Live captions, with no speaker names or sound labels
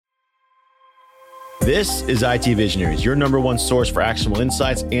This is IT Visionaries, your number one source for actionable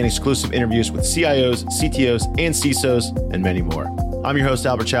insights and exclusive interviews with CIOs, CTOs, and CISOs, and many more. I'm your host,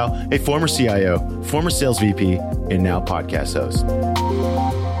 Albert Chow, a former CIO, former sales VP, and now podcast host.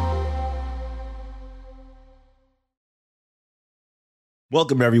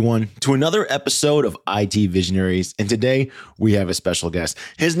 Welcome, everyone, to another episode of IT Visionaries. And today we have a special guest.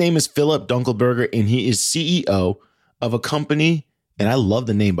 His name is Philip Dunkelberger, and he is CEO of a company. And I love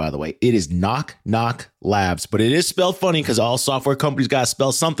the name, by the way. It is Knock Knock Labs, but it is spelled funny because all software companies got to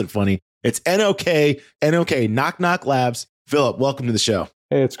spell something funny. It's N-O-K, Knock Knock Labs. Philip, welcome to the show.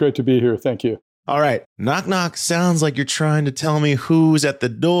 Hey, it's great to be here. Thank you. All right. Knock Knock sounds like you're trying to tell me who's at the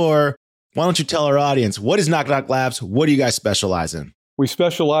door. Why don't you tell our audience, what is Knock Knock Labs? What do you guys specialize in? We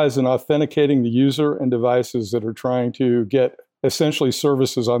specialize in authenticating the user and devices that are trying to get essentially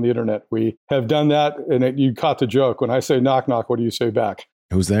services on the internet. We have done that, and you caught the joke. When I say knock knock, what do you say back?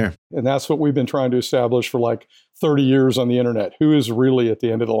 Who's there? And that's what we've been trying to establish for like 30 years on the internet. Who is really at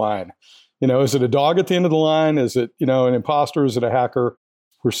the end of the line? Is it a dog at the end of the line? Is it, an imposter? Is it a hacker?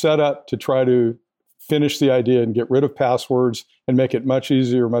 We're set up to try to finish the idea and get rid of passwords and make it much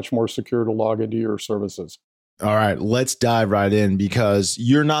easier, much more secure to log into your services. All right, let's dive right in because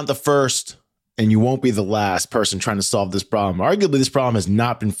you're not the first and you won't be the last person trying to solve this problem. Arguably, this problem has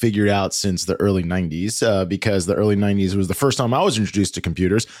not been figured out since the early 90s because the early 90s was the first time I was introduced to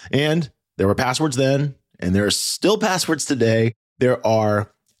computers. And there were passwords then, and there are still passwords today. There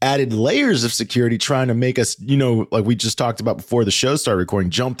are added layers of security trying to make us, like we just talked about before the show started recording,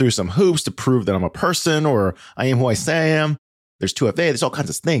 jump through some hoops to prove that I'm a person or I am who I say I am. There's 2FA. There's all kinds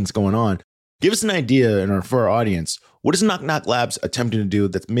of things going on. Give us an idea for our audience. What is Knock Knock Labs attempting to do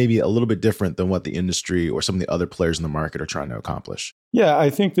that's maybe a little bit different than what the industry or some of the other players in the market are trying to accomplish? Yeah,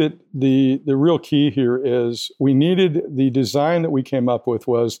 I think that the real key here is we needed the design that we came up with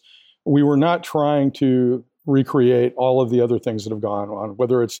was we were not trying to recreate all of the other things that have gone on,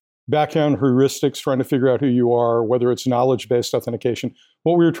 whether it's background heuristics, trying to figure out who you are, whether it's knowledge-based authentication.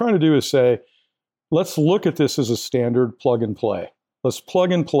 What we were trying to do is say, let's look at this as a standard plug and play. Let's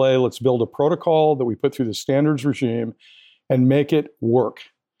plug and play. Let's build a protocol that we put through the standards regime and make it work.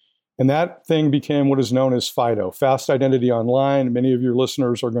 And that thing became what is known as FIDO, Fast Identity Online. Many of your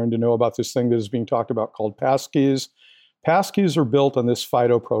listeners are going to know about this thing that is being talked about called passkeys. Passkeys are built on this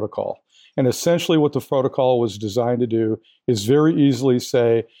FIDO protocol. And essentially what the protocol was designed to do is very easily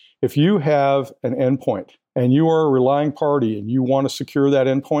say, if you have an endpoint and you are a relying party and you want to secure that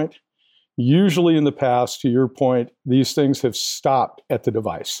endpoint, usually in the past, to your point, these things have stopped at the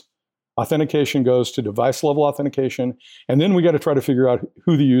device. Authentication goes to device level authentication, and then we got to try to figure out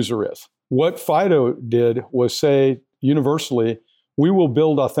who the user is. What FIDO did was say universally, we will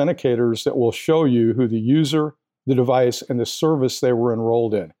build authenticators that will show you who the user, the device, and the service they were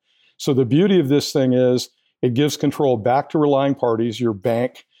enrolled in. So the beauty of this thing is it gives control back to relying parties, your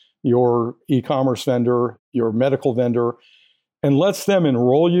bank, your e-commerce vendor, your medical vendor, and lets them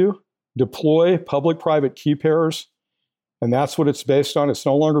enroll you, deploy public-private key pairs, and that's what it's based on. It's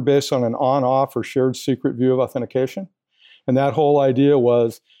no longer based on an on-off or shared secret view of authentication. And that whole idea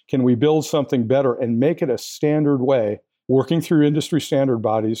was, can we build something better and make it a standard way, working through industry standard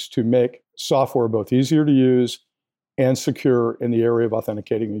bodies to make software both easier to use and secure in the area of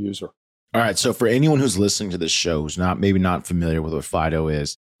authenticating the user. All right, so for anyone who's listening to this show who's maybe not familiar with what FIDO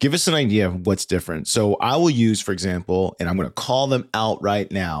is, give us an idea of what's different. So I will use, for example, and I'm going to call them out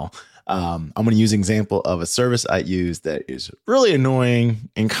right now, I'm going to use an example of a service I use that is really annoying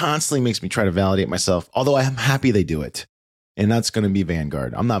and constantly makes me try to validate myself, although I am happy they do it. And that's going to be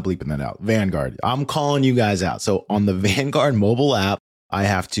Vanguard. I'm not bleeping that out. Vanguard. I'm calling you guys out. So on the Vanguard mobile app, I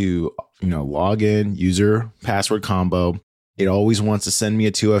have to, log in, user, password combo. It always wants to send me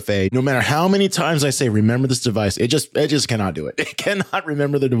a 2FA. No matter how many times I say, remember this device, it just cannot do it. It cannot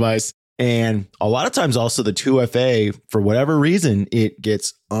remember the device. And a lot of times also the 2FA, for whatever reason, it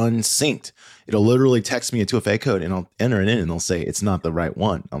gets unsynced. It'll literally text me a 2FA code and I'll enter it in and they'll say, it's not the right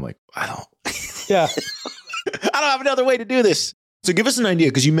one. I'm like, I don't have another way to do this. So give us an idea,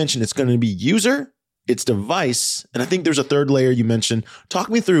 because you mentioned it's going to be user, it's device, and I think there's a third layer you mentioned. Talk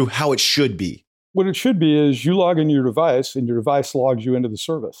me through how it should be. What it should be is you log into your device and your device logs you into the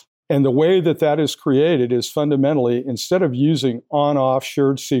service. And the way that is created is fundamentally, instead of using on-off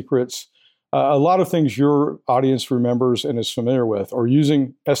shared secrets, a lot of things your audience remembers and is familiar with, or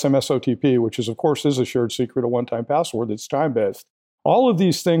using SMS OTP, which is, of course, is a shared secret, a one-time password that's time-based. All of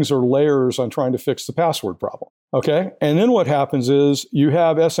these things are layers on trying to fix the password problem, okay? And then what happens is you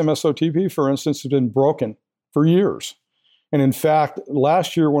have SMS OTP, for instance, has been broken for years. And in fact,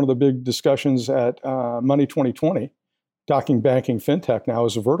 last year, one of the big discussions at Money 2020 talking banking fintech now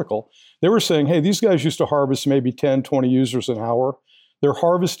as a vertical, they were saying, hey, these guys used to harvest maybe 10, 20 users an hour. They're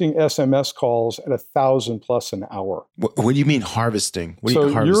harvesting SMS calls at 1,000 plus an hour. What do you mean harvesting?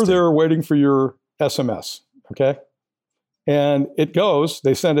 You're there waiting for your SMS, okay? And it goes,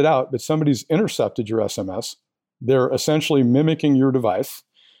 they send it out, but somebody's intercepted your SMS. They're essentially mimicking your device.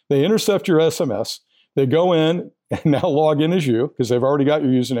 They intercept your SMS. They go in and now log in as you because they've already got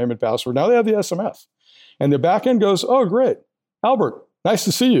your username and password. Now they have the SMS. And the back end goes, oh, great. Albert, nice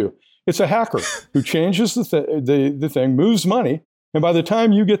to see you. It's a hacker who changes the thing, moves money. And by the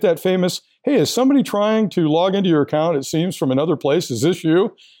time you get that famous, hey, is somebody trying to log into your account, it seems, from another place? Is this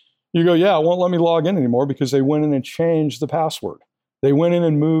you? You go, yeah, it won't let me log in anymore because they went in and changed the password. They went in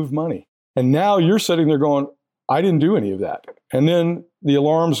and moved money. And now you're sitting there going, I didn't do any of that. And then the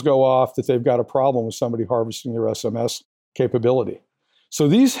alarms go off that they've got a problem with somebody harvesting their SMS capability. So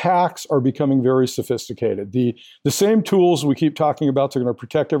these hacks are becoming very sophisticated. The same tools we keep talking about, they're going to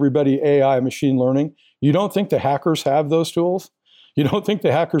protect everybody, AI, machine learning. You don't think the hackers have those tools? You don't think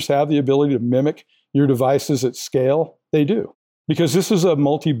the hackers have the ability to mimic your devices at scale? They do, because this is a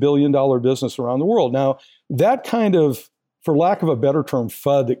multi-billion-dollar business around the world. Now, that kind of, for lack of a better term,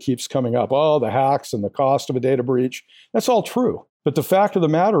 FUD that keeps coming up, oh, the hacks and the cost of a data breach, that's all true. But the fact of the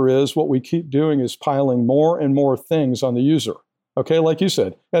matter is what we keep doing is piling more and more things on the user. Okay, like you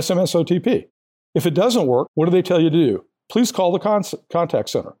said, SMS OTP. If it doesn't work, what do they tell you to do? Please call the contact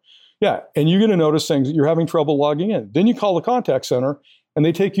center. Yeah, and you're going to notice things, you're having trouble logging in. Then you call the contact center, and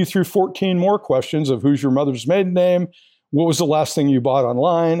they take you through 14 more questions of who's your mother's maiden name, what was the last thing you bought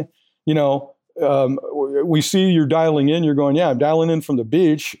online. You know, we see you're dialing in, you're going, yeah, I'm dialing in from the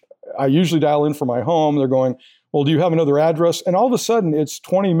beach. I usually dial in from my home. They're going, well, do you have another address? And all of a sudden, it's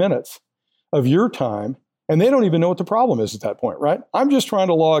 20 minutes of your time, and they don't even know what the problem is at that point, right? I'm just trying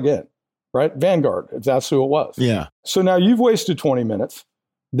to log in, right? Vanguard, if that's who it was. Yeah. So now you've wasted 20 minutes.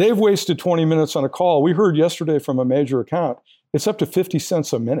 They've wasted 20 minutes on a call. We heard yesterday from a major account, it's up to 50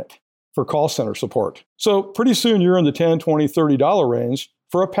 cents a minute for call center support. So pretty soon you're in the $10, $20, $30 range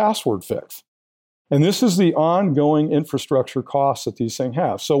for a password fix. And this is the ongoing infrastructure costs that these things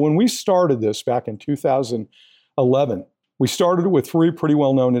have. So when we started this back in 2011, we started with three pretty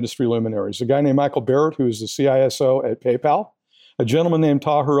well-known industry luminaries. A guy named Michael Barrett, who is the CISO at PayPal. A gentleman named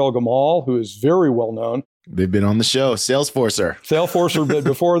Tahir El-Gamal, who is very well-known. They've been on the show, Salesforcer, but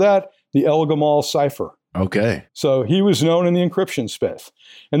before that, the El-Gamal cipher. Okay. So he was known in the encryption space.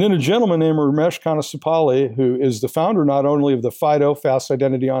 And then a gentleman named Ramesh Kanasapalli, who is the founder not only of the FIDO, Fast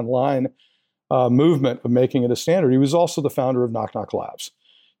Identity Online movement of making it a standard, he was also the founder of Knock Knock Labs.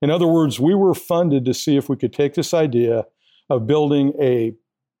 In other words, we were funded to see if we could take this idea of building a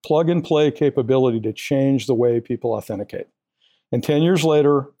plug-and-play capability to change the way people authenticate. And 10 years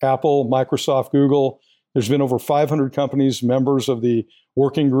later, Apple, Microsoft, Google, there's been over 500 companies, members of the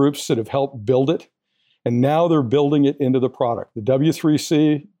working groups that have helped build it. And now they're building it into the product. The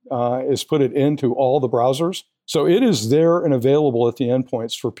W3C has put it into all the browsers. So it is there and available at the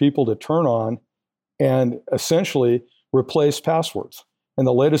endpoints for people to turn on and essentially replace passwords. And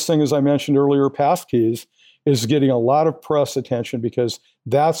the latest thing, as I mentioned earlier, passkeys, is getting a lot of press attention because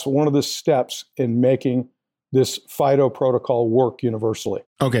that's one of the steps in making this FIDO protocol work universally.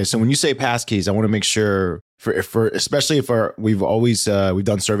 Okay, so when you say passkeys, I want to make sure, especially if we've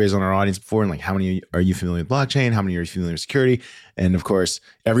done surveys on our audience before, and like, how many are you familiar with blockchain? How many are you familiar with security? And of course,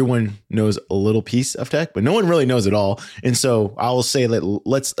 everyone knows a little piece of tech, but no one really knows it all. And so I will say that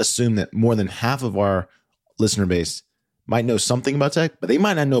let's assume that more than half of our listener base might know something about tech, but they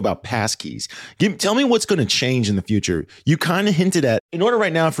might not know about passkeys. Tell me what's going to change in the future. You kind of hinted at, in order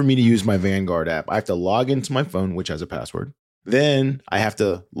right now for me to use my Vanguard app, I have to log into my phone, which has a password. Then I have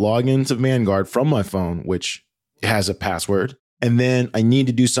to log into Vanguard from my phone, which has a password. And then I need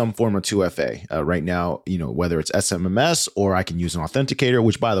to do some form of 2FA. Right now, whether it's SMMS or I can use an authenticator,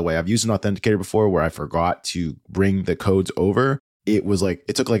 which, by the way, I've used an authenticator before where I forgot to bring the codes over.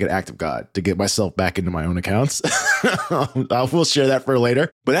 It took like an act of God to get myself back into my own accounts. I will share that for later.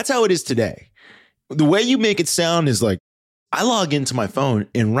 But that's how it is today. The way you make it sound is like, I log into my phone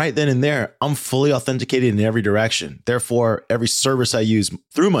and right then and there, I'm fully authenticated in every direction. Therefore, every service I use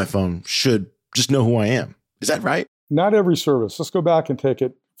through my phone should just know who I am. Is that right? Not every service. Let's go back and take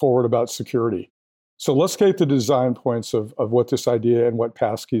it forward about security. So let's take the design points of what this idea and what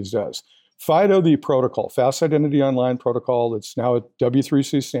passkeys does. FIDO, the protocol, Fast Identity Online protocol, it's now a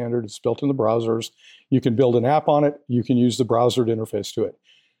W3C standard. It's built in the browsers. You can build an app on it. You can use the browser to interface to it.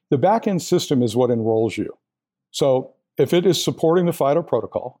 The backend system is what enrolls you. So if it is supporting the FIDO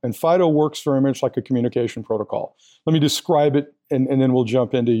protocol, and FIDO works very much like a communication protocol. Let me describe it, and then we'll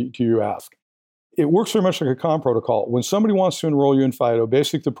jump into you ask. it works very much like a COM protocol. When somebody wants to enroll you in FIDO,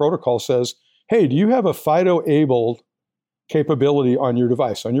 basically the protocol says, hey, do you have a FIDO-enabled capability on your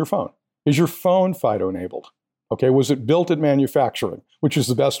device, on your phone? Is your phone FIDO-enabled? Okay, was it built at manufacturing, which is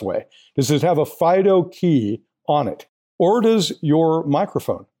the best way? Does it have a FIDO key on it? Or does your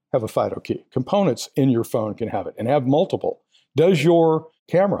microphone have a FIDO key? Components in your phone can have it and have multiple. Does your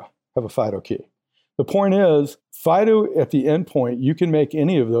camera have a FIDO key? The point is, FIDO at the endpoint, you can make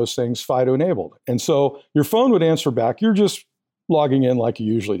any of those things FIDO enabled. And so your phone would answer back, you're just logging in like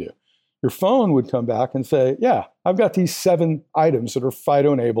you usually do. Your phone would come back and say, yeah, I've got these 7 items that are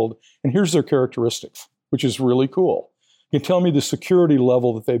FIDO enabled, and here's their characteristics, which is really cool. You can tell me the security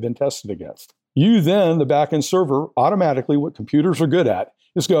level that they've been tested against. You then, the backend server, automatically, what computers are good at,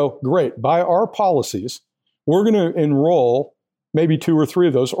 is go, great, by our policies, we're going to enroll maybe 2 or 3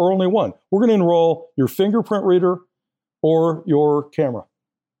 of those, or only one. We're going to enroll your fingerprint reader or your camera.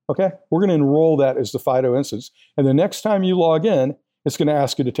 Okay? We're going to enroll that as the FIDO instance. And the next time you log in, it's going to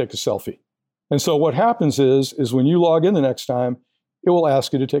ask you to take a selfie. And so what happens is when you log in the next time, it will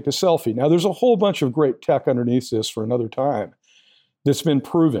ask you to take a selfie. Now, there's a whole bunch of great tech underneath this for another time that's been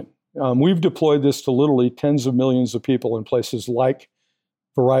proven. We've deployed this to literally tens of millions of people in places like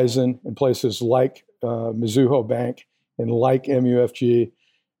Verizon, in places like Mizuho Bank, and like MUFG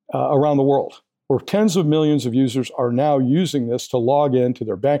around the world, where tens of millions of users are now using this to log into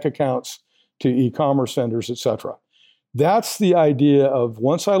their bank accounts, to e-commerce vendors, et cetera. That's the idea of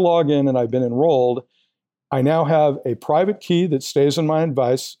once I log in and I've been enrolled, I now have a private key that stays in my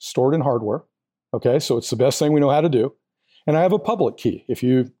device, stored in hardware. Okay, so it's the best thing we know how to do. And I have a public key, if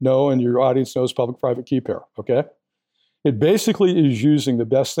you know and your audience knows public-private key pair, okay? It basically is using the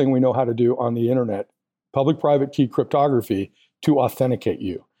best thing we know how to do on the internet, public-private key cryptography, to authenticate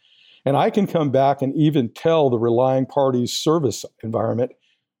you. And I can come back and even tell the relying party's service environment,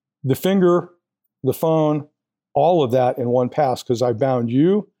 the finger, the phone, all of that in one pass, because I bound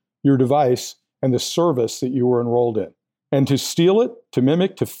you, your device, and the service that you were enrolled in. And to steal it, to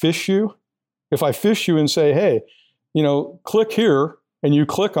mimic, to phish you, if I phish you and say, hey, click here, and you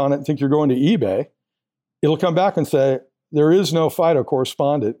click on it and think you're going to eBay, it'll come back and say, there is no FIDO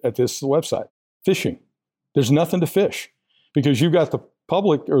correspondent at this website. Phishing. There's nothing to phish because you've got the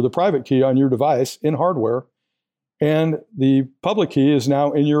public or the private key on your device in hardware, and the public key is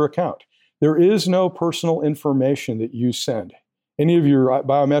now in your account. There is no personal information that you send. Any of your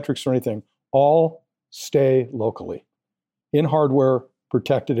biometrics or anything, all stay locally in hardware,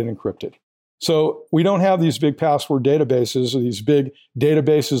 protected and encrypted. So we don't have these big password databases or these big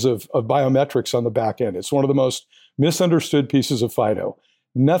databases of biometrics on the back end. It's one of the most misunderstood pieces of FIDO.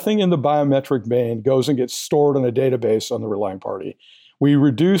 Nothing in the biometric vein goes and gets stored in a database on the relying party. We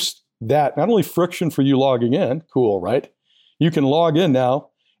reduced that, not only friction for you logging in, cool, right? You can log in now.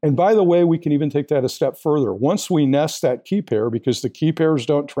 And by the way, we can even take that a step further. Once we nest that key pair, because the key pairs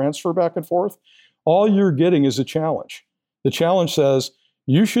don't transfer back and forth, all you're getting is a challenge. The challenge says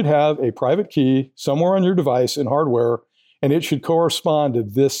you should have a private key somewhere on your device in hardware, and it should correspond to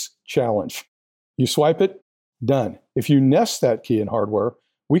this challenge. You swipe it, done. If you nest that key in hardware,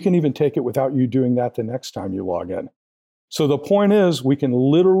 we can even take it without you doing that the next time you log in. So the point is, we can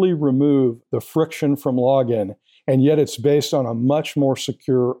literally remove the friction from login, and yet it's based on a much more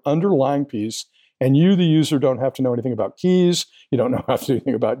secure underlying piece. And you, the user, don't have to know anything about keys. You don't have to do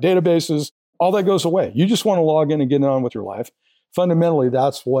anything about databases. All that goes away. You just want to log in and get on with your life. Fundamentally,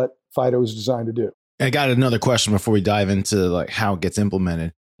 that's what FIDO is designed to do. I got another question before we dive into how it gets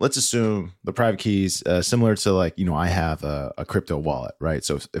implemented. Let's assume the private keys, similar to I have a crypto wallet, right?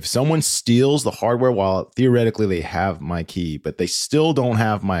 So if someone steals the hardware wallet, theoretically they have my key, but they still don't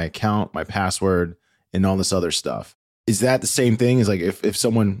have my account, my password, and all this other stuff. Is that the same thing as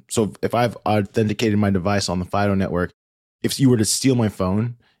if I've authenticated my device on the FIDO network, if you were to steal my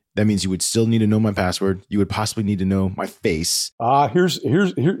phone, that means you would still need to know my password. You would possibly need to know my face. Here's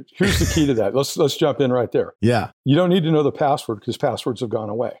the key to that. Let's jump in right there. Yeah. You don't need to know the password because passwords have gone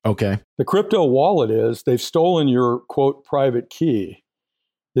away. Okay. The crypto wallet they've stolen your quote private key.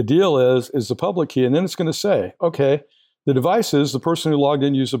 The deal is the public key, and then it's going to say, okay, the device is the person who logged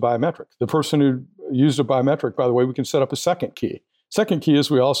in used a biometric. The person who used a biometric, by the way, we can set up a second key. Second key is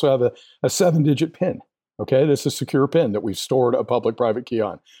we also have a 7-digit PIN. Okay, that's a secure PIN that we've stored a public-private key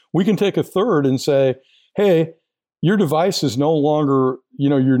on. We can take a third and say, hey, your device is no longer,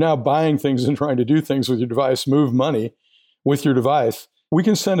 you're now buying things and trying to do things with your device, move money with your device. We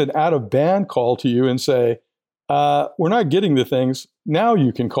can send an out-of-band call to you and say, we're not getting the things. Now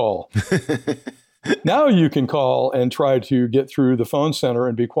you can call. Now you can call and try to get through the phone center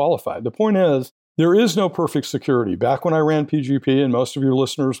and be qualified. The point is, There is no perfect security. Back when I ran PGP, and most of your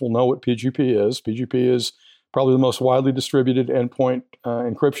listeners will know what PGP is probably the most widely distributed endpoint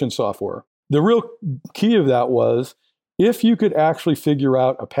encryption software. The real key of that was if you could actually figure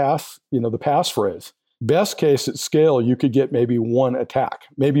out the passphrase, best case at scale, you could get maybe one attack,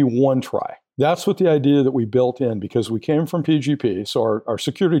 maybe one try. That's what the idea that we built in, because we came from PGP, so our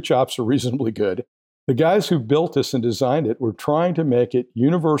security chops are reasonably good. The guys who built this and designed it were trying to make it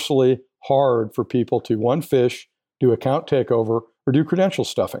universally hard for people to, one, phish, do account takeover, or do credential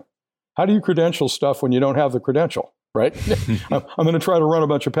stuffing. How do you credential stuff when you don't have the credential, right? I'm going to try to run a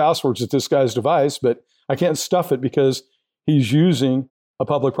bunch of passwords at this guy's device, but I can't stuff it because he's using a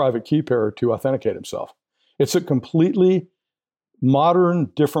public-private key pair to authenticate himself. It's a completely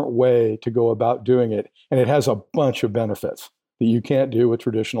modern, different way to go about doing it, and it has a bunch of benefits that you can't do with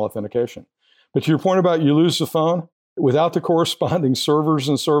traditional authentication. But to your point about you lose the phone, without the corresponding servers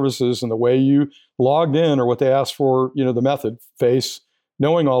and services and the way you logged in or what they asked for, the method, face,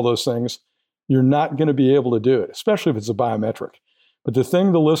 knowing all those things, you're not going to be able to do it, especially if it's a biometric. But the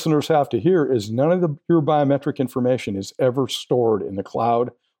thing the listeners have to hear is none of your biometric information is ever stored in the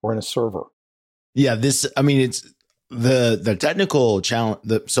cloud or in a server. Yeah, it's the technical challenge.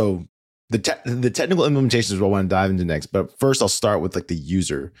 The technical implementation is what I want to dive into next. But first, I'll start with the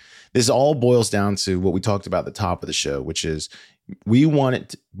user. This all boils down to what we talked about at the top of the show, which is we know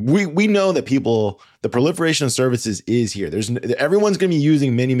that the proliferation of services is here. Everyone's going to be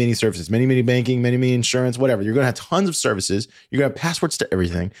using many services, many banking, many insurance, whatever. You're going to have tons of services. You're going to have passwords to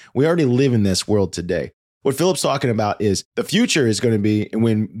everything. We already live in this world today. What Philip's talking about is the future is going to be, and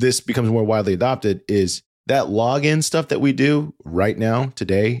when this becomes more widely adopted, is that login stuff that we do right now,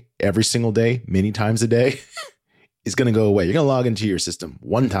 today, every single day, many times a day, is going to go away. You're going to log into your system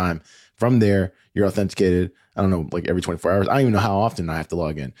one time. From there, you're authenticated. I don't know, every 24 hours. I don't even know how often I have to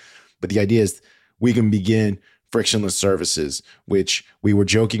log in. But the idea is we can begin frictionless services, which we were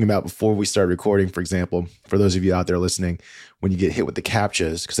joking about before we started recording. For example, for those of you out there listening, when you get hit with the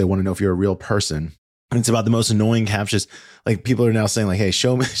CAPTCHAs, because they want to know if you're a real person, and it's about the most annoying CAPTCHAs. People are now saying hey,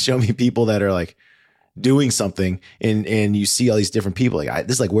 show me people that are doing something, and you see all these different people.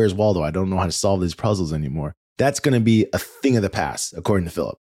 This is Where's Waldo? I don't know how to solve these puzzles anymore. That's going to be a thing of the past, according to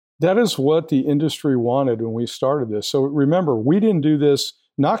Philip. That is what the industry wanted when we started this. So remember, we didn't do this.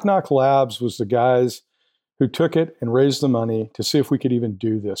 Knock Knock Labs was the guys who took it and raised the money to see if we could even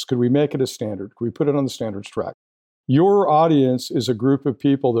do this. Could we make it a standard? Could we put it on the standards track? Your audience is a group of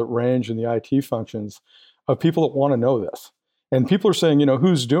people that range in the IT functions of people that want to know this. And people are saying,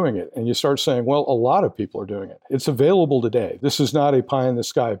 who's doing it? And you start saying, well, a lot of people are doing it. It's available today. This is not a pie in the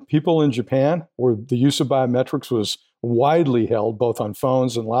sky. People in Japan, where the use of biometrics was widely held, both on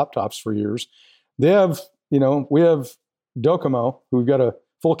phones and laptops for years, they have, we have Docomo, who we've got a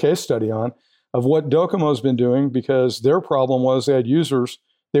full case study on, of what Docomo's been doing, because their problem was they had users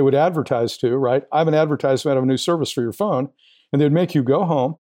they would advertise to, right? I have an advertisement of a new service for your phone, and they'd make you go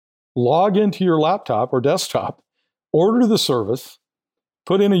home, log into your laptop or desktop, order the service,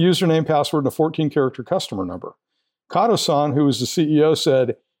 put in a username, password, and a 14-character customer number. Kato-san, who was the CEO,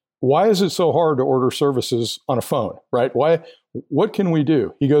 said, why is it so hard to order services on a phone, right? What can we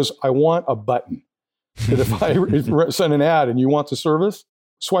do? He goes, I want a button that if I send an ad and you want the service,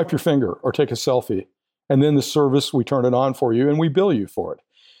 swipe your finger or take a selfie. And then the service, we turn it on for you and we bill you for it.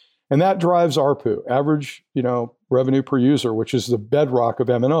 And that drives ARPU, average, revenue per user, which is the bedrock of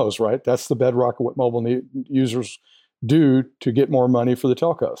MNOs, right? That's the bedrock of what mobile users do to get more money for the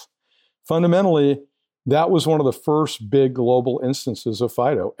telcos. Fundamentally, that was one of the first big global instances of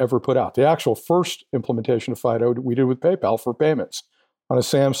FIDO ever put out. The actual first implementation of FIDO we did with PayPal for payments on a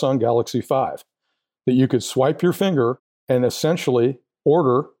Samsung Galaxy 5, that you could swipe your finger and essentially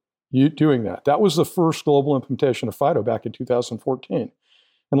order you doing that. That was the first global implementation of FIDO back in 2014.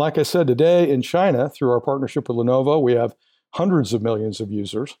 And like I said, today in China, through our partnership with Lenovo, we have hundreds of millions of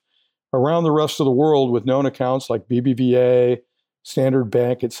users. Around the rest of the world with known accounts like BBVA, Standard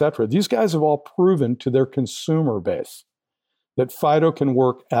Bank, et cetera, these guys have all proven to their consumer base that FIDO can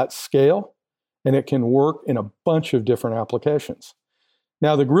work at scale and it can work in a bunch of different applications.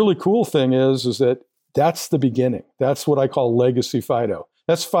 Now, the really cool thing is that that's the beginning. That's what I call legacy FIDO.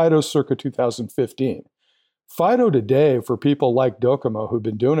 That's FIDO circa 2015. FIDO today, for people like Docomo who've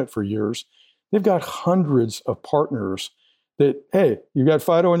been doing it for years, they've got hundreds of partners that, hey, you got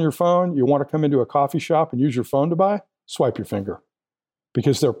FIDO on your phone, you want to come into a coffee shop and use your phone to buy, swipe your finger,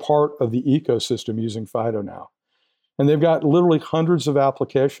 because they're part of the ecosystem using FIDO now. And they've got literally hundreds of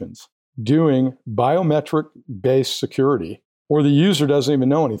applications doing biometric-based security, where the user doesn't even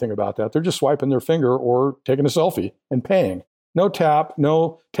know anything about that. They're just swiping their finger or taking a selfie and paying. No tap,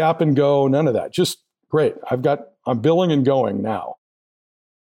 no tap and go, none of that. Just great. I'm billing and going now.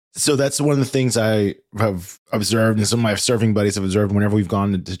 So that's one of the things I have observed, and some of my surfing buddies have observed whenever we've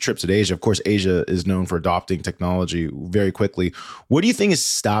gone to trips to Asia. Of course, Asia is known for adopting technology very quickly. What do you think is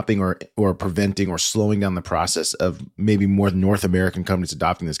stopping or preventing or slowing down the process of maybe more North American companies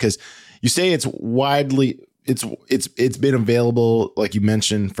adopting this? Because you say it's been available, like you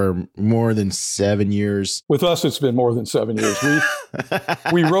mentioned, for more than 7 years. With us, it's been more than 7 years.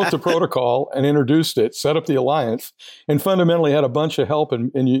 We wrote the protocol and introduced it, set up the alliance, and fundamentally had a bunch of help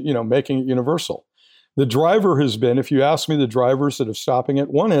in making it universal. The driver has been, if you ask me the drivers that are stopping it,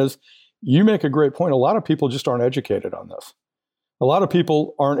 one is, you make a great point. A lot of people just aren't educated on this. A lot of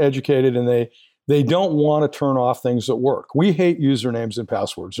people aren't educated, and they don't want to turn off things that work. We hate usernames and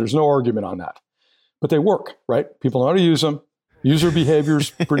passwords. There's no argument on that. But they work, right? People know how to use them. User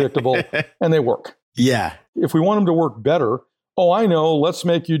behavior's predictable, and they work. Yeah. If we want them to work better, I know, let's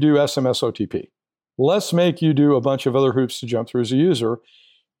make you do SMS OTP. Let's make you do a bunch of other hoops to jump through as a user.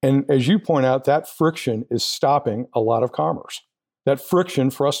 And as you point out, that friction is stopping a lot of commerce. That friction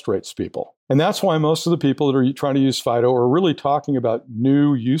frustrates people. And that's why most of the people that are trying to use FIDO or really talking about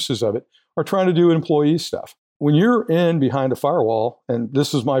new uses of it are trying to do employee stuff. When you're in behind a firewall, and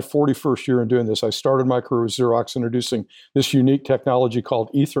this is my 41st year in doing this, I started my career with Xerox introducing this unique technology called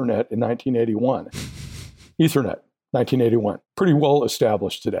Ethernet in 1981. Ethernet, 1981. Pretty well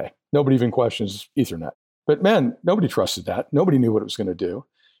established today. Nobody even questions Ethernet. But man, nobody trusted that. Nobody knew what it was going to do.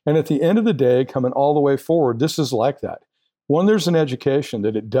 And at the end of the day, coming all the way forward, this is like that. One, there's an education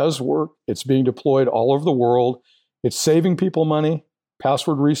that it does work. It's being deployed all over the world. It's saving people money.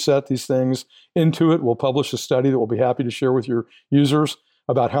 Password reset, these things. Intuit will publish a study that we'll be happy to share with your users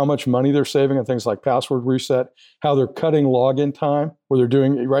about how much money they're saving on things like password reset, how they're cutting login time, where they're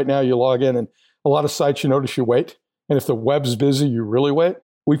doing, right now you log in and a lot of sites you notice you wait. And if the web's busy, you really wait.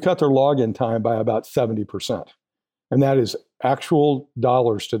 We've cut their login time by about 70%. And that is actual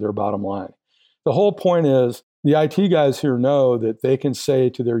dollars to their bottom line. The whole point is the IT guys here know that they can say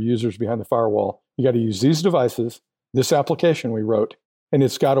to their users behind the firewall, you got to use these devices, this application we wrote, and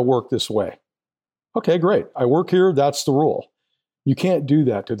it's got to work this way. Okay, great. I work here. That's the rule. You can't do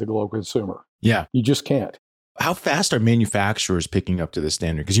that to the global consumer. Yeah. You just can't. How fast are manufacturers picking up to this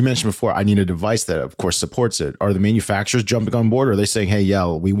standard? Because you mentioned before, I need a device that, of course, supports it. Are the manufacturers jumping on board? Or are they saying, hey,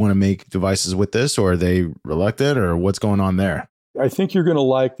 yeah, we want to make devices with this? Or are they reluctant? Or what's going on there? I think you're going to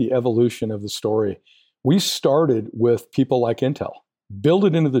like the evolution of the story. We started with people like Intel. Build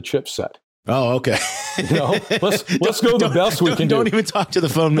it into the chipset. Oh, okay. Let's go the best we can do. Don't even talk to the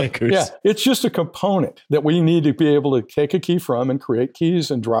phone makers. Yeah, it's just a component that we need to be able to take a key from and create keys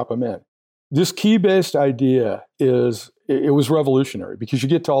and drop them in. This key-based idea it was revolutionary because you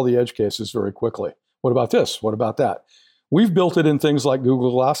get to all the edge cases very quickly. What about this? What about that? We've built it in things like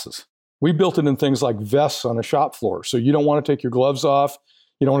Google Glasses. We built it in things like vests on a shop floor. So you don't want to take your gloves off.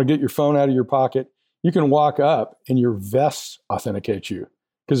 You don't want to get your phone out of your pocket. You can walk up and your vest authenticates you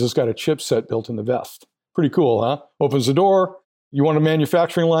because it's got a chipset built in the vest. Pretty cool, huh? Opens the door. You want a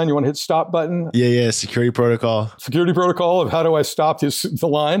manufacturing line. You want to hit stop button. Yeah. Security protocol. Security protocol of how do I stop the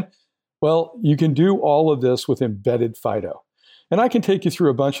line? Well, you can do all of this with embedded FIDO. And I can take you through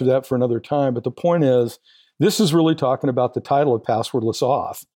a bunch of that for another time. But the point is, this is really talking about the title of passwordless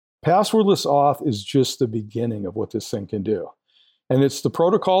auth. Passwordless auth is just the beginning of what this thing can do. And it's the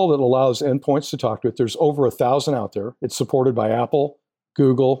protocol that allows endpoints to talk to it. There's over 1,000 out there. It's supported by Apple,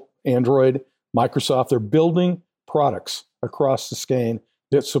 Google, Android, Microsoft. They're building products across the skein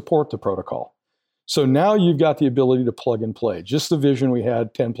that support the protocol. So now you've got the ability to plug and play. Just the vision we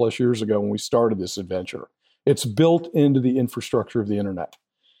had 10 plus years ago when we started this adventure. It's built into the infrastructure of the internet.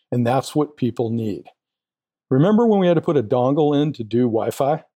 And that's what people need. Remember when we had to put a dongle in to do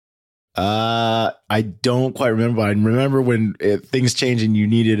Wi-Fi? I don't quite remember. I remember when things changed and you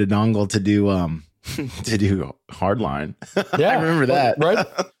needed a dongle to do hardline. Yeah, I remember that. Right.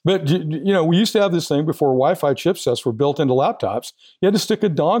 But we used to have this thing before Wi-Fi chipsets were built into laptops. You had to stick a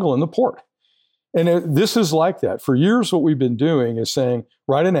dongle in the port. And this is like that. For years, what we've been doing is saying,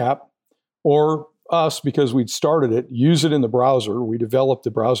 write an app, or us, because we'd started it, use it in the browser. We developed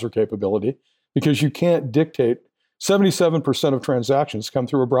the browser capability because you can't dictate. 77% of transactions come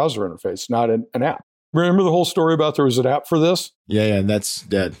through a browser interface, not an app. Remember the whole story about there was an app for this? Yeah, and that's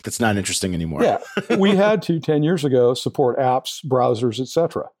dead. That's not interesting anymore. Yeah, we had to 10 years ago support apps, browsers,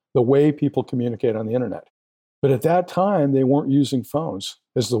 etc. The way people communicate on the internet. But at that time, they weren't using phones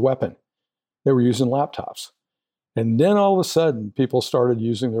as the weapon. They were using laptops. And then all of a sudden, people started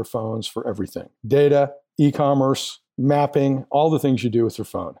using their phones for everything. Data, e-commerce, mapping, all the things you do with your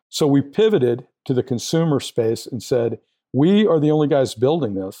phone. So we pivoted to the consumer space and said, We are the only guys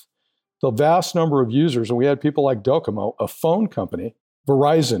building this. The vast number of users, and we had people like Docomo, a phone company,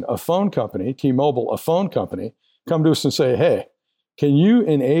 Verizon, a phone company, T-Mobile, a phone company, come to us and say, hey, can you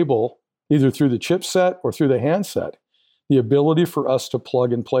enable, either through the chipset or through the handset, the ability for us to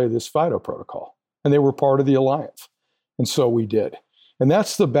plug and play this FIDO protocol? And they were part of the alliance. And so we did. And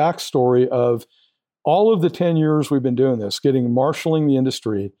that's the backstory of all of the 10 years we've been doing this, marshaling the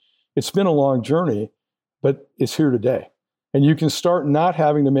industry. It's been a long journey, but it's here today. And you can start not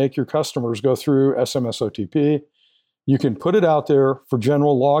having to make your customers go through SMS OTP. You can put it out there for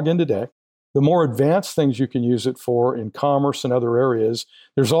general login today. The more advanced things you can use it for in commerce and other areas,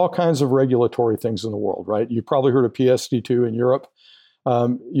 there's all kinds of regulatory things in the world, right? You've probably heard of PSD2 in Europe.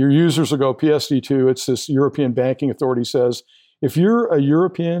 Your users will go, PSD2, it's this European Banking Authority says, if you're a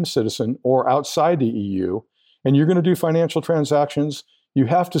European citizen or outside the EU and you're going to do financial transactions, you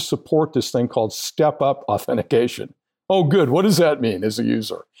have to support this thing called step-up authentication. Oh, good. What does that mean as a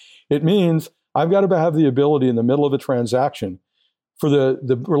user? It means I've got to have the ability in the middle of a transaction for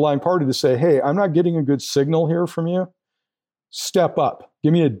the relying party to say, hey, I'm not getting a good signal here from you. Step up.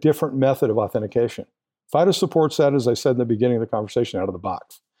 Give me a different method of authentication. FIDO supports that, as I said in the beginning of the conversation, out of the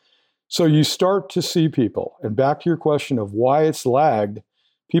box. So you start to see people, and back to your question of why it's lagged,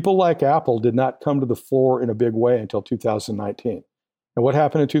 people like Apple did not come to the fore in a big way until 2019. And what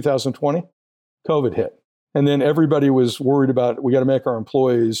happened in 2020? COVID hit. And then everybody was worried about, we got to make our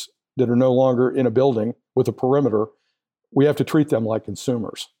employees that are no longer in a building with a perimeter, we have to treat them like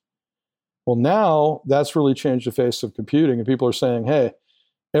consumers. Well, now that's really changed the face of computing, and people are saying, hey,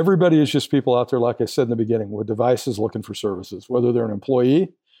 everybody is just people out there, like I said in the beginning, with devices looking for services, whether they're an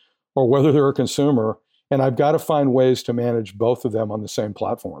employee or whether they're a consumer. And I've got to find ways to manage both of them on the same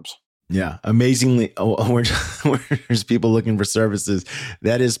platforms. Yeah, amazingly, there's people looking for services.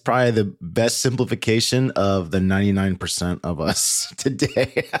 That is probably the best simplification of the 99% of us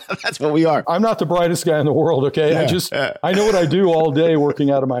today. That's what we are. I'm not the brightest guy in the world, okay? I know what I do all day working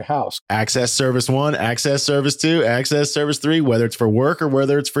out of my house. Access service 1, access service 2, access service 3, whether it's for work or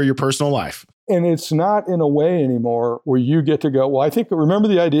whether it's for your personal life. And it's not in a way anymore where you get to go, well, remember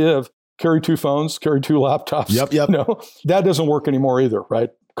the idea of carry 2 phones, carry 2 laptops? Yep. No, that doesn't work anymore either, right?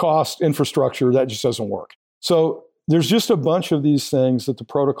 Cost, infrastructure, that just doesn't work. So there's just a bunch of these things that the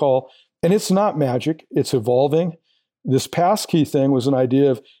protocol, and it's not magic, it's evolving. This passkey thing was an idea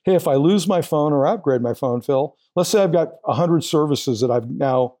of, hey, if I lose my phone or upgrade my phone, Phil, let's say I've got 100 services that I've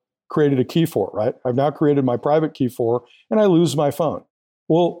now created a key for, right? I've now created my private key for, and I lose my phone.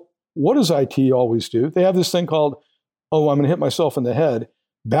 Well, what does IT always do? They have this thing called, oh, I'm going to hit myself in the head,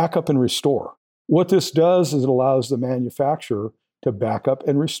 backup and restore. What this does is it allows the manufacturer to back up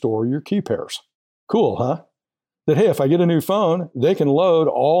and restore your key pairs. Cool, huh? That, hey, if I get a new phone, they can load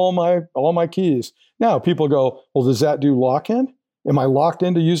all my keys. Now, people go, well, does that do lock-in? Am I locked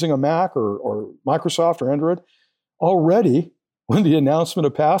into using a Mac or Microsoft or Android? Already, when the announcement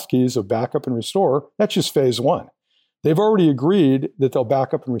of passkeys of backup and restore, that's just phase 1. They've already agreed that they'll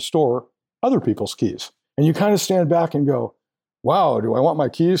back up and restore other people's keys. And you kind of stand back and go, wow, do I want my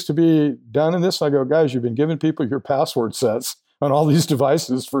keys to be done in this? I go, guys, you've been giving people your password sets on all these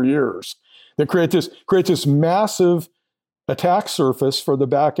devices for years that create this massive attack surface for the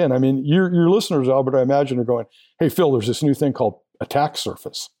back end. I mean, your listeners, Albert, I imagine, are going, hey, Phil, there's this new thing called attack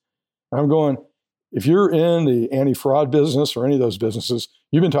surface. And I'm going, if you're in the anti-fraud business or any of those businesses,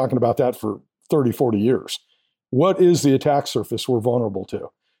 you've been talking about that for 30, 40 years. What is the attack surface we're vulnerable to?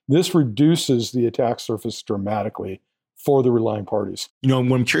 This reduces the attack surface dramatically for the relying parties. You know,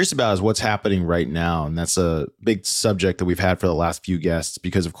 what I'm curious about is what's happening right now. And that's a big subject that we've had for the last few guests,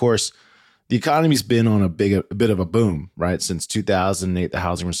 because of course, the economy's been on a bit of a boom, right? Since 2008, the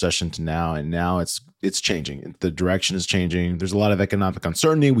housing recession to now. And now it's changing. The direction is changing. There's a lot of economic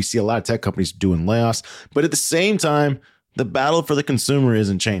uncertainty. We see a lot of tech companies doing layoffs, but at the same time, the battle for the consumer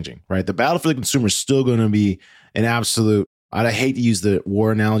isn't changing, right? The battle for the consumer is still going to be an absolute, I hate to use the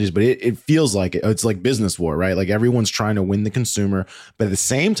war analogies, but it feels like it. It's like business war, right? Like everyone's trying to win the consumer, but at the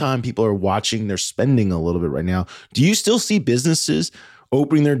same time, people are watching their spending a little bit right now. Do you still see businesses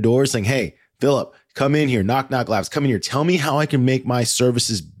opening their doors saying, hey, Philip, come in here, knock labs, come in here. Tell me how I can make my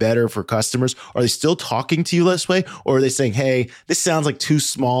services better for customers. Are they still talking to you this way? Or are they saying, hey, this sounds like too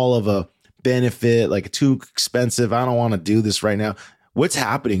small of a benefit, like too expensive. I don't want to do this right now. What's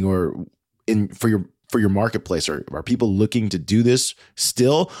happening for your marketplace? Are people looking to do this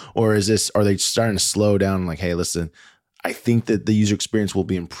still? Or are they starting to slow down? Like, hey, listen, I think that the user experience will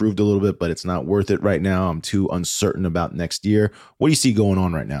be improved a little bit, but it's not worth it right now. I'm too uncertain about next year. What do you see going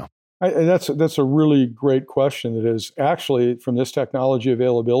on right now? That's a really great question. That is actually, from this technology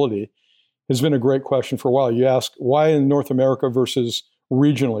availability, has been a great question for a while. You ask why in North America versus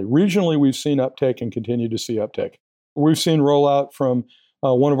regionally. Regionally, we've seen uptake and continue to see uptake. We've seen rollout from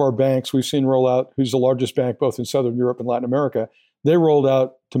one of our banks. We've seen rollout, who's the largest bank both in Southern Europe and Latin America. They rolled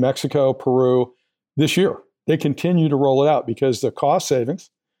out to Mexico, Peru this year. They continue to roll it out because the cost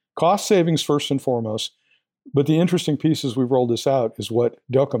savings first and foremost. But the interesting piece as we've rolled this out is what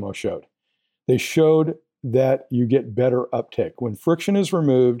Docomo showed. They showed that you get better uptake. When friction is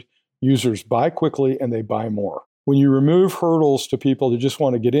removed, users buy quickly and they buy more. When you remove hurdles to people that just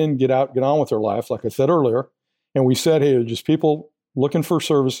want to get in, get out, get on with their life, like I said earlier, and we said, hey, they're just people looking for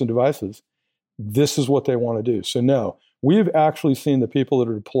service and devices, this is what they want to do. So no, we've actually seen the people that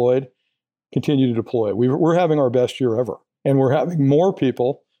are deployed continue to deploy. We're having our best year ever. And we're having more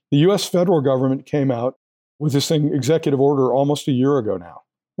people. The US federal government came out with this thing, executive order, almost a year ago now.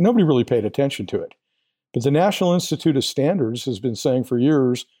 And nobody really paid attention to it. But the National Institute of Standards has been saying for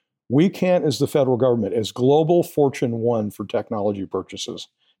years, we can't, as the federal government, as global Fortune 1 for technology purchases.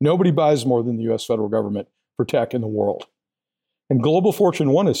 Nobody buys more than the US federal government for tech in the world. And global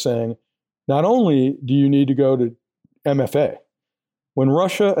Fortune 1 is saying, not only do you need to go to MFA, when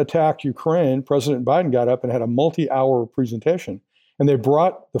Russia attacked Ukraine, President Biden got up and had a multi-hour presentation, and they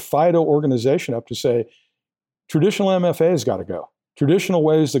brought the FIDO organization up to say, traditional MFA has got to go. Traditional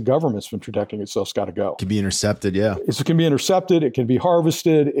ways the government's been protecting itself has got to go. It can be intercepted, yeah. It can be intercepted, it can be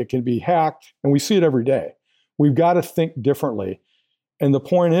harvested, it can be hacked, and we see it every day. We've got to think differently. And the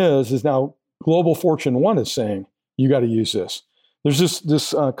point is now global Fortune 1 is saying, you got to use this. There's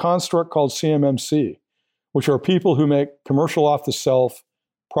this construct called CMMC, which are people who make commercial off-the-shelf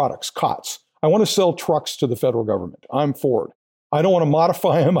products, COTS. I want to sell trucks to the federal government. I'm Ford. I don't want to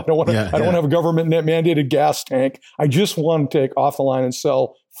modify them. I don't want to have a government mandated gas tank. I just want to take off the line and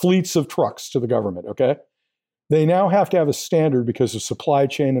sell fleets of trucks to the government, okay? They now have to have a standard because of supply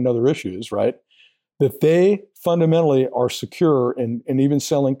chain and other issues, right? That they fundamentally are secure in even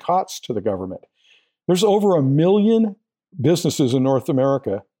selling COTS to the government. There's over 1 million businesses in North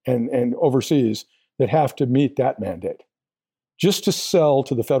America and overseas that have to meet that mandate just to sell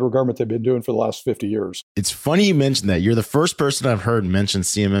to the federal government they've been doing for the last 50 years. It's funny you mentioned that. You're the first person I've heard mention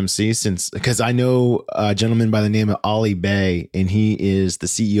CMMC because I know a gentleman by the name of Ali Bay, and he is the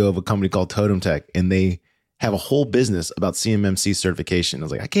CEO of a company called Totem Tech, and they have a whole business about CMMC certification. I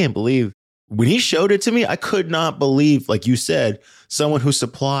was like, I can't believe when he showed it to me, I could not believe, like you said, someone who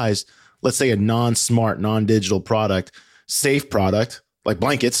supplies, let's say, a non-smart, non-digital product, safe product like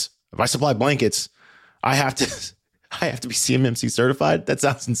blankets. If I supply blankets, I have to be CMMC certified? That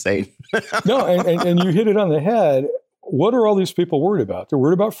sounds insane. No, and you hit it on the head. What are all these people worried about? They're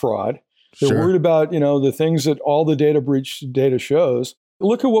worried about fraud. They're worried about, the things that all the data breach data shows.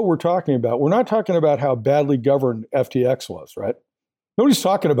 Look at what we're talking about. We're not talking about how badly governed FTX was, right? Nobody's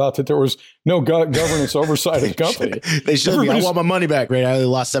talking about that there was no governance oversight of the company. They showed me, I want my money back, right? I only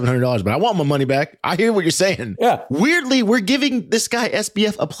lost $700, but I want my money back. I hear what you're saying. Yeah. Weirdly, we're giving this guy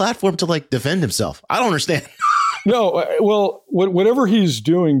SBF a platform to defend himself. I don't understand. No, well, whatever he's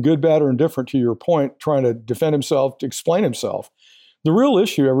doing, good, bad, or indifferent, to your point, trying to defend himself, to explain himself, the real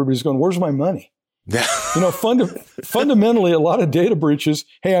issue, everybody's going, where's my money? Fundamentally, a lot of data breaches,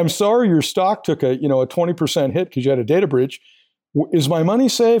 hey, I'm sorry your stock took a 20% hit because you had a data breach. Is my money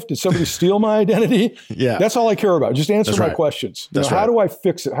safe? Did somebody steal my identity? Yeah. That's all I care about. Just answer my questions. How do I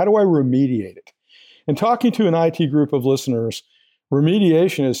fix it? How do I remediate it? And talking to an IT group of listeners,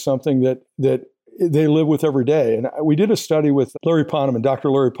 remediation is something that they live with every day. And we did a study with Larry Poneman, Dr.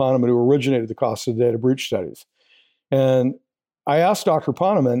 Larry Poneman, who originated the cost of data breach studies. And I asked Dr.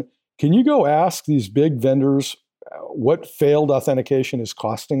 Poneman, can you go ask these big vendors what failed authentication is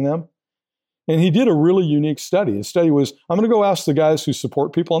costing them? And he did a really unique study. His study was, I'm going to go ask the guys who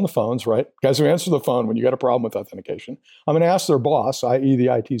support people on the phones, right? Guys who answer the phone when you got a problem with authentication. I'm going to ask their boss, i.e. the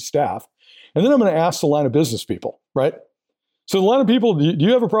IT staff. And then I'm going to ask the line of business people, right? So a lot of people, do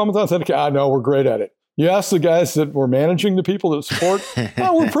you have a problem with authentication? No, we're great at it. You ask the guys that were managing the people that support,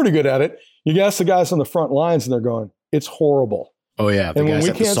 we're pretty good at it. You ask the guys on the front lines and they're going, it's horrible. Oh yeah, the guys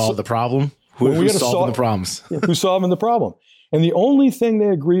have to solve the problem. Who's solving the problems? Who's solving the problem? And the only thing they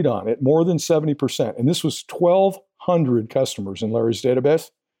agreed on at more than 70%, and this was 1,200 customers in Larry's database,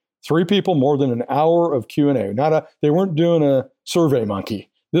 3 people, more than an hour of Q&A. They weren't doing a survey monkey.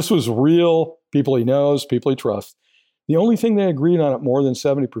 This was real people he knows, people he trusts. The only thing they agreed on at more than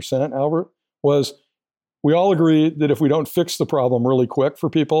 70%, Albert, was we all agree that if we don't fix the problem really quick for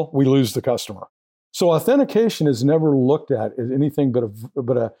people, we lose the customer. So authentication is never looked at as anything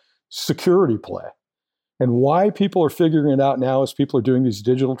but a security play. And why people are figuring it out now as people are doing these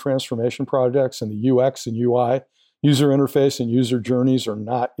digital transformation projects and the UX and UI user interface and user journeys are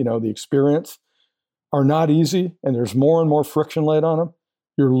not, the experience are not easy, and there's more and more friction laid on them,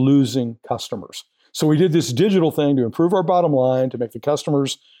 you're losing customers. So we did this digital thing to improve our bottom line, to make the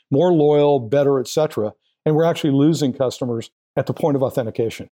customers more loyal, better, et cetera. And we're actually losing customers at the point of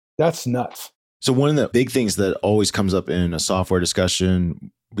authentication. That's nuts. So one of the big things that always comes up in a software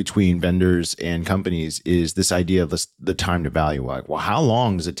discussion between vendors and companies is this idea of the time to value. Like, well, how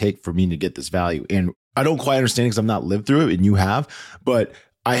long does it take for me to get this value? And I don't quite understand because I've not lived through it, and you have, but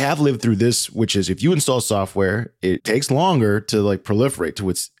I have lived through this, which is if you install software, it takes longer to proliferate to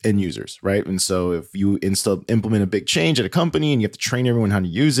its end users, right? And so if you implement a big change at a company and you have to train everyone how to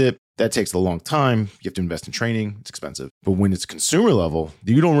use it, that takes a long time. You have to invest in training. It's expensive. But when it's consumer level,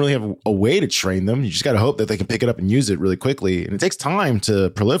 you don't really have a way to train them. You just got to hope that they can pick it up and use it really quickly. And it takes time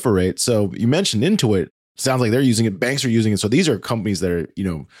to proliferate. So you mentioned Intuit. Sounds like they're using it. Banks are using it. So these are companies that are,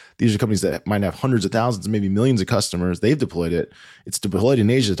 these are companies that might have hundreds of thousands, maybe millions of customers. They've deployed it. It's deployed in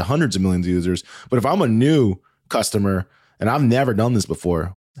Asia to hundreds of millions of users. But if I'm a new customer and I've never done this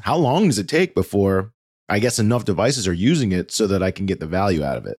before, how long does it take before I guess enough devices are using it so that I can get the value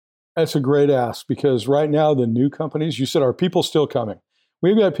out of it? That's a great ask, because right now the new companies, you said, are people still coming?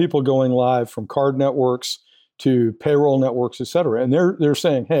 We've got people going live from card networks to payroll networks, et cetera. And they're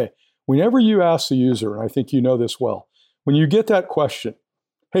saying, hey, whenever you ask the user, and I think you know this well, when you get that question,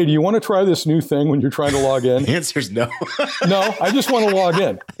 hey, do you want to try this new thing when you're trying to log in? The answer is no. No, I just want to log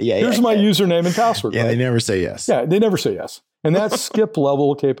in. Here's my username and password. Yeah, right? They never say yes. Yeah, they never say yes. And that's skip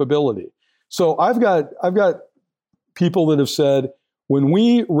level capability. So I've got people that have said, when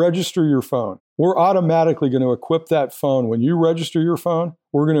we register your phone, we're automatically going to equip that phone. When you register your phone,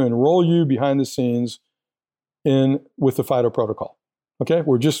 we're going to enroll you behind the scenes with the FIDO protocol. Okay,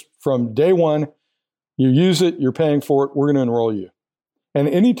 we're just from day one, you use it, you're paying for it, we're going to enroll you. And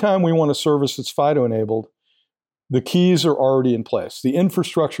anytime we want a service that's FIDO enabled, the keys are already in place. The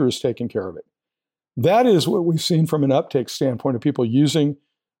infrastructure is taking care of it. That is what we've seen from an uptake standpoint of people using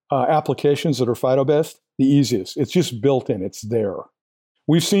applications that are FIDO based, the easiest. It's just built in, it's there.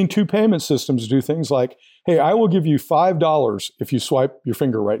 We've seen two payment systems do things like, hey, I will give you $5 if you swipe your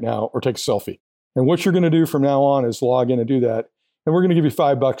finger right now or take a selfie. And what you're going to do from now on is log in and do that. And we're going to give you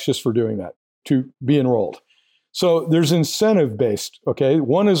 $5 just for doing that to be enrolled. So there's incentive based, okay?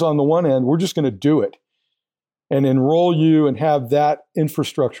 One is on the one end, we're just going to do it and enroll you and have that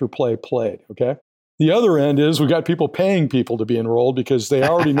infrastructure played, okay? The other end is we've got people paying people to be enrolled because they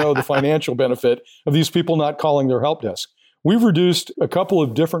already know the financial benefit of these people not calling their help desk. We've reduced a couple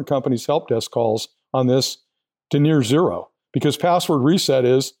of different companies' help desk calls on this to near zero because password reset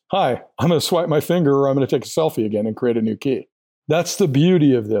is, hi, I'm going to swipe my finger or I'm going to take a selfie again and create a new key. That's the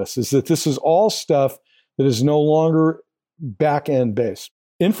beauty of this, is that this is all stuff that is no longer back-end based.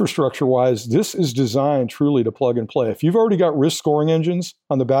 Infrastructure-wise, this is designed truly to plug and play. If you've already got risk scoring engines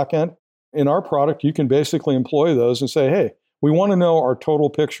on the back end, in our product, you can basically employ those and say, hey, we want to know our total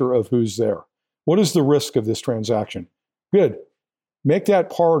picture of who's there. What is the risk of this transaction? Good. Make that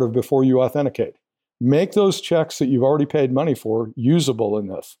part of before you authenticate. Make those checks that you've already paid money for usable in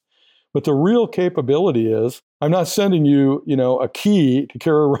this. But the real capability is, I'm not sending you, a key to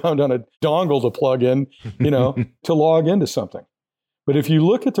carry around on a dongle to plug in, to log into something. But if you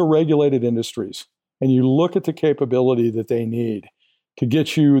look at the regulated industries and you look at the capability that they need to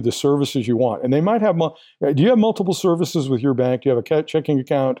get you the services you want, and they might have, do you have multiple services with your bank? Do you have a checking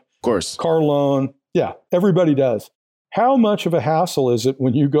account? Of course. Car loan? Yeah, everybody does. How much of a hassle is it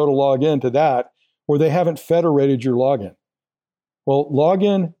when you go to log into that where they haven't federated your login? Well,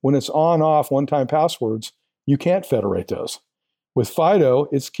 login, when it's on, off, one-time passwords, you can't federate those. With FIDO,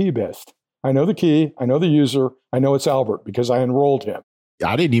 it's key-based. I know the key, I know the user, I know it's Albert because I enrolled him.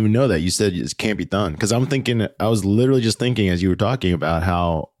 I didn't even know that. You said it can't be done. Because I was literally just thinking as you were talking about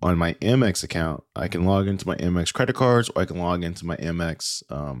how on my Amex account, I can log into my Amex credit cards or I can log into my Amex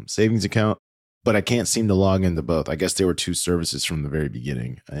savings account. But I can't seem to log into both. I guess they were two services from the very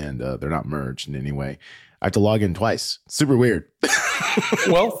beginning and they're not merged in any way. I have to log in twice. Super weird.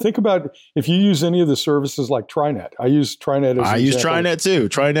 Well, think about if you use any of the services like TriNet. I use TriNet as I use TriNet too.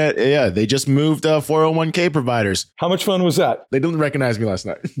 TriNet, yeah, they just moved 401k providers. How much fun was that? They didn't recognize me last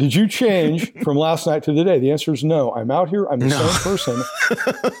night. Did you change from last night to today? The answer is no. I'm out here. I'm the same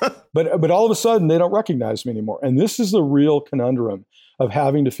person. But all of a sudden, they don't recognize me anymore. And this is the real conundrum of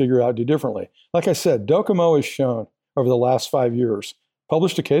having to figure out do differently. Like I said, Docomo has shown over the last 5 years,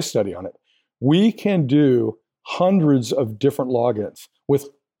 published a case study on it. We can do hundreds of different logins with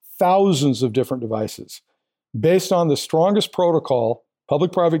thousands of different devices based on the strongest protocol,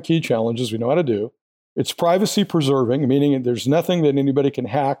 public-private key challenges we know how to do. It's privacy preserving, meaning there's nothing that anybody can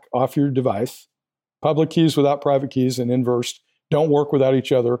hack off your device. Public keys without private keys and inverse don't work without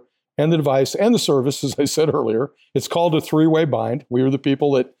each other and the device and the service, as I said earlier. It's called a three-way bind. We were the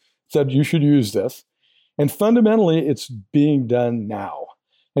people that said you should use this. And fundamentally, it's being done now.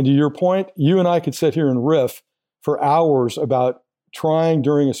 And to your point, you and I could sit here and riff for hours about trying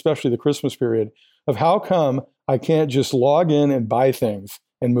during especially the Christmas period of how come I can't just log in and buy things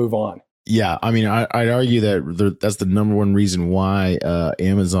and move on. Yeah, I mean, I'd argue that that's the number one reason why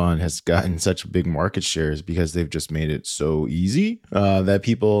Amazon has gotten such a big market share is because they've just made it so easy that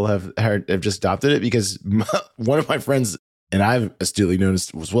people have just adopted it. Because one of my friends, and I've astutely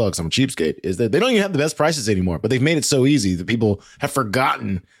noticed as well, because I'm a cheapskate, is that they don't even have the best prices anymore, but they've made it so easy that people have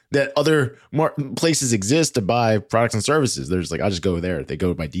forgotten that other places exist to buy products and services. They're just like, I'll just go there. They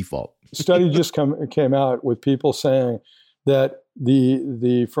go by default. Study just came out with people saying that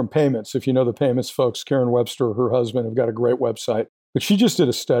the from Payments, if you know the Payments folks, Karen Webster, her husband, have got a great website. But she just did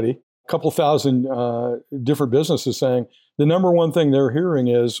a study, a couple thousand different businesses saying the number one thing they're hearing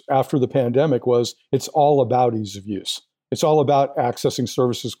is after the pandemic was it's all about ease of use. It's all about accessing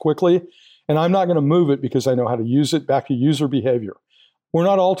services quickly. And I'm not going to move it because I know how to use it. Back to user behavior. We're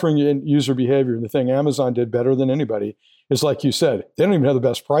not altering user behavior. The thing Amazon did better than anybody is, like you said, they don't even have the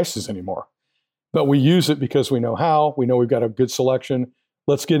best prices anymore. But we use it because we know how. We know we've got a good selection.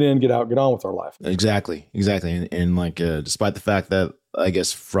 Let's get in, get out, get on with our life. Exactly. And like, despite the fact that I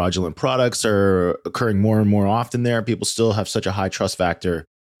guess fraudulent products are occurring more and more often there, people still have such a high trust factor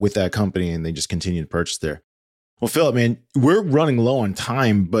with that company, and they just continue to purchase there. Well, Philip, man, we're running low on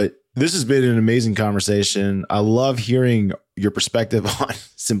time, but this has been an amazing conversation. I love hearing your perspective on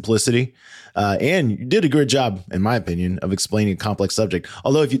simplicity. And you did a good job, in my opinion, of explaining a complex subject.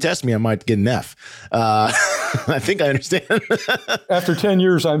 Although if you test me, I might get an F. I think I understand. After 10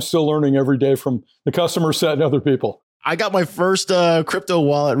 years, I'm still learning every day from the customer set and other people. I got my first crypto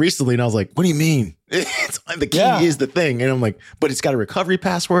wallet recently, and I was like, what do you mean? It's like the key is the thing. And I'm like, but it's got a recovery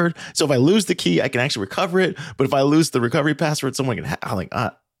password. So if I lose the key, I can actually recover it. But if I lose the recovery password, someone can I'm like,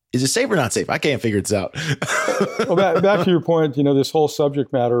 is it safe or not safe? I can't figure this out. Well, back to your point, this whole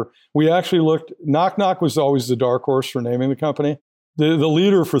subject matter, we actually looked, Knock Knock was always the dark horse for naming the company. The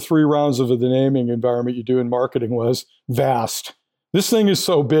leader for 3 rounds of the naming environment you do in marketing was VAST. This thing is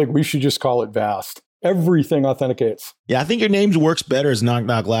so big, we should just call it VAST. Everything authenticates. Yeah, I think your name works better as Knock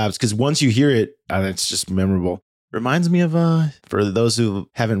Knock Labs because once you hear it, it's just memorable. Reminds me of, for those who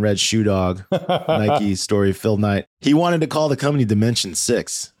haven't read Shoe Dog, Nike story, Phil Knight. He wanted to call the company Dimension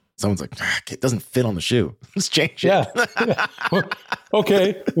 6. Someone's like, it doesn't fit on the shoe. Let's change it. Yeah.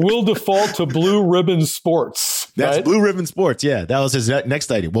 Okay, we'll default to Blue Ribbon Sports. That's right? Blue Ribbon Sports. Yeah, that was his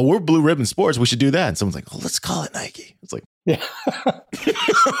next idea. Well, we're Blue Ribbon Sports. We should do that. And someone's like, let's call it Nike. It's like, yeah.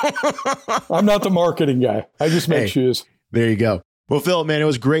 I'm not the marketing guy. I just make shoes. There you go. Well, Phil, man, it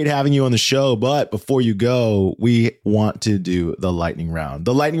was great having you on the show. But before you go, we want to do the lightning round.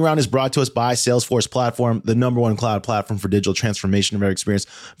 The lightning round is brought to us by Salesforce Platform, the #1 cloud platform for digital transformation of every experience.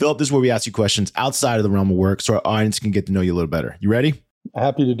 Philip, this is where we ask you questions outside of the realm of work so our audience can get to know you a little better. You ready?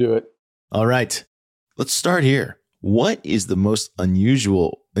 Happy to do it. All right. Let's start here. What is the most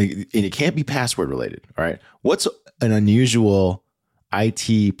unusual, and it can't be password related, all right? What's an unusual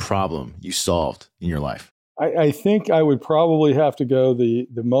IT problem you solved in your life? I think I would probably have to go the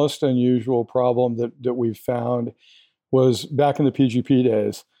most unusual problem that we've found was back in the PGP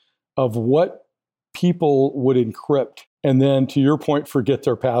days of what people would encrypt and then, to your point, forget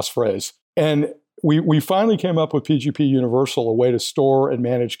their passphrase. And we finally came up with PGP Universal, a way to store and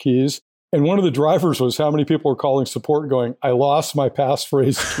manage keys. And one of the drivers was how many people were calling support going, I lost my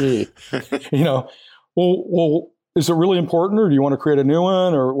passphrase key. Well, is it really important, or do you want to create a new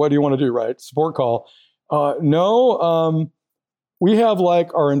one, or what do you want to do, right? Support call. No, we have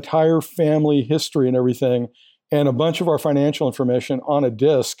like our entire family history and everything and a bunch of our financial information on a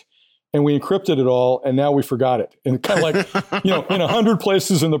disk, and we encrypted it all, and now we forgot it. And kind of like, in 100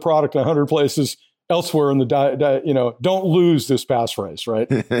 places in the product, 100 places elsewhere in the, don't lose this passphrase,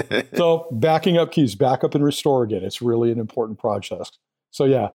 right? So backing up keys, back up and restore again. It's really an important process. So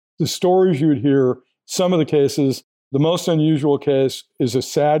yeah, the stories you would hear, some of the cases, the most unusual case is a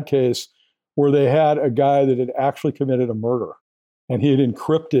sad case where they had a guy that had actually committed a murder, and he had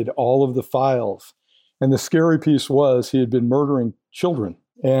encrypted all of the files. And the scary piece was he had been murdering children,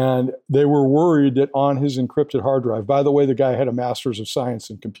 and they were worried that on his encrypted hard drive, by the way, the guy had a master's of science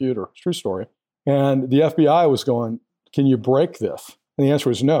in computer, true story. And the FBI was going, can you break this? And the answer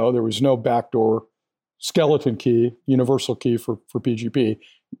was no. There was no backdoor skeleton key, universal key for PGP.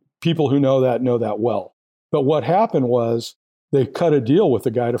 People who know that well. But what happened was they cut a deal with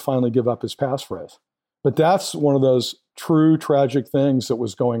the guy to finally give up his passphrase. But that's one of those true tragic things that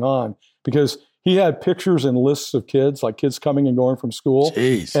was going on, because He had pictures and lists of kids, like kids coming and going from school.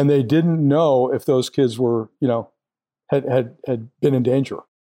 Jeez. And they didn't know if those kids were, had been in danger.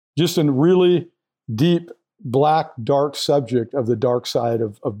 Just a really deep, black, dark subject of the dark side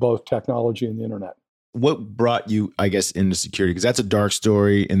of both technology and the internet. What brought you, I guess, into security? Because that's a dark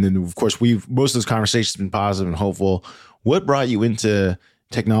story. And then, of course, most of this conversation has been positive and hopeful. What brought you into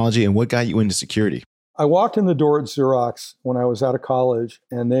technology and what got you into security? I walked in the door at Xerox when I was out of college,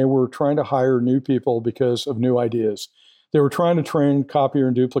 and they were trying to hire new people because of new ideas. They were trying to train copier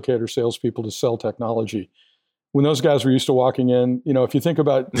and duplicator salespeople to sell technology. When those guys were used to walking in, if you think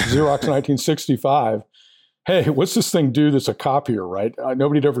about Xerox in 1965, hey, what's this thing do that's a copier, right?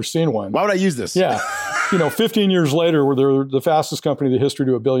 Nobody had ever seen one. Why would I use this? Yeah. 15 years later, they're the fastest company in the history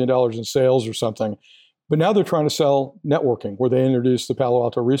to $1 billion in sales or something. But now they're trying to sell networking, where they introduced the Palo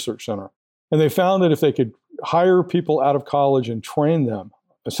Alto Research Center. And they found that if they could hire people out of college and train them,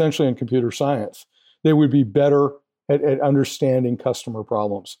 essentially in computer science, they would be better at understanding customer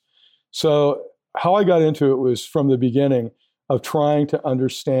problems. So how I got into it was from the beginning of trying to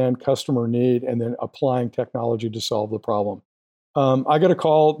understand customer need and then applying technology to solve the problem. I got a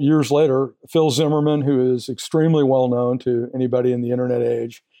call years later. Phil Zimmerman, who is extremely well known to anybody in the internet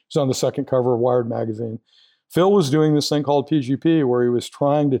age, he's on the second cover of Wired magazine. Phil was doing this thing called PGP, where he was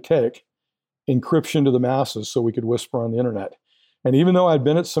trying to take encryption to the masses so we could whisper on the internet. And even though I'd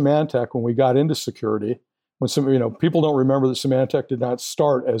been at Symantec when we got into security, when people don't remember that Symantec did not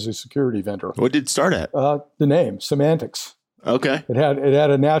start as a security vendor. What did it start at? The name, Semantics. Okay. It had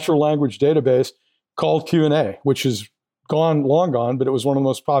a natural language database called Q&A, which is long gone, but it was one of the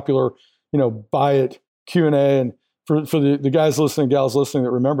most popular, buy it Q&A. And for the guys listening, gals listening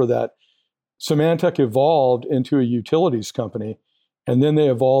that remember that, Symantec evolved into a utilities company, and then they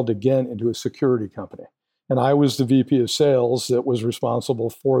evolved again into a security company. And I was the VP of sales that was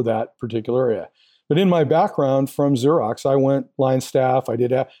responsible for that particular area. But in my background from Xerox, I went line staff. I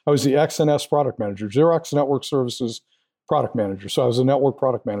was the XNS product manager, Xerox Network Services product manager. So I was a network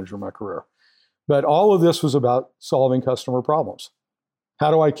product manager in my career. But all of this was about solving customer problems.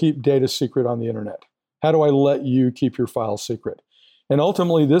 How do I keep data secret on the internet? How do I let you keep your files secret? And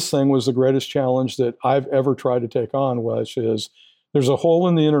ultimately, this thing was the greatest challenge that I've ever tried to take on, which is there's a hole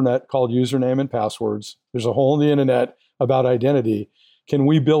in the internet called username and passwords. There's a hole in the internet about identity. Can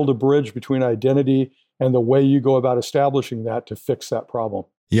we build a bridge between identity and the way you go about establishing that to fix that problem?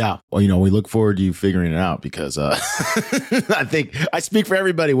 Yeah. Well, we look forward to you figuring it out because I think I speak for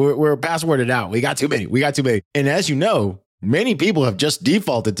everybody. We're passworded out. We got too many. And as you know, many people have just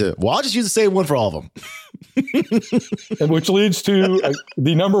defaulted to, I'll just use the same one for all of them. And which leads to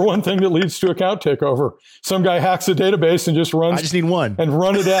the number one thing that leads to account takeover. Some guy hacks a database and just runs. I just need one. And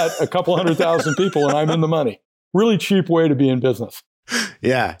run it at a couple 100,000 people and I'm in the money. Really cheap way to be in business.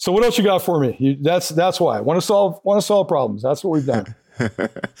 Yeah. So what else you got for me? That's why. Want to solve problems. That's what we've done.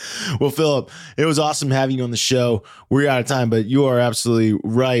 Well, Philip, it was awesome having you on the show. We're out of time, but you are absolutely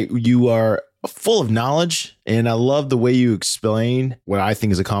right. You are full of knowledge, and I love the way you explain what I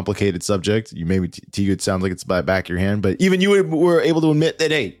think is a complicated subject. You maybe to you it sounds like it's by the back of your hand, but even you were able to admit that,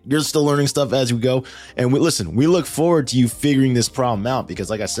 hey, you're still learning stuff as we go. And we look forward to you figuring this problem out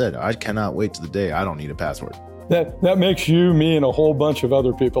because, like I said, I cannot wait to the day I don't need a password. That makes you, me, and a whole bunch of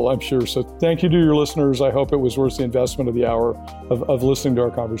other people, I'm sure. So thank you to your listeners. I hope it was worth the investment of the hour of listening to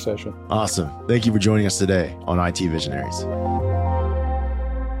our conversation. Awesome. Thank you for joining us today on IT Visionaries.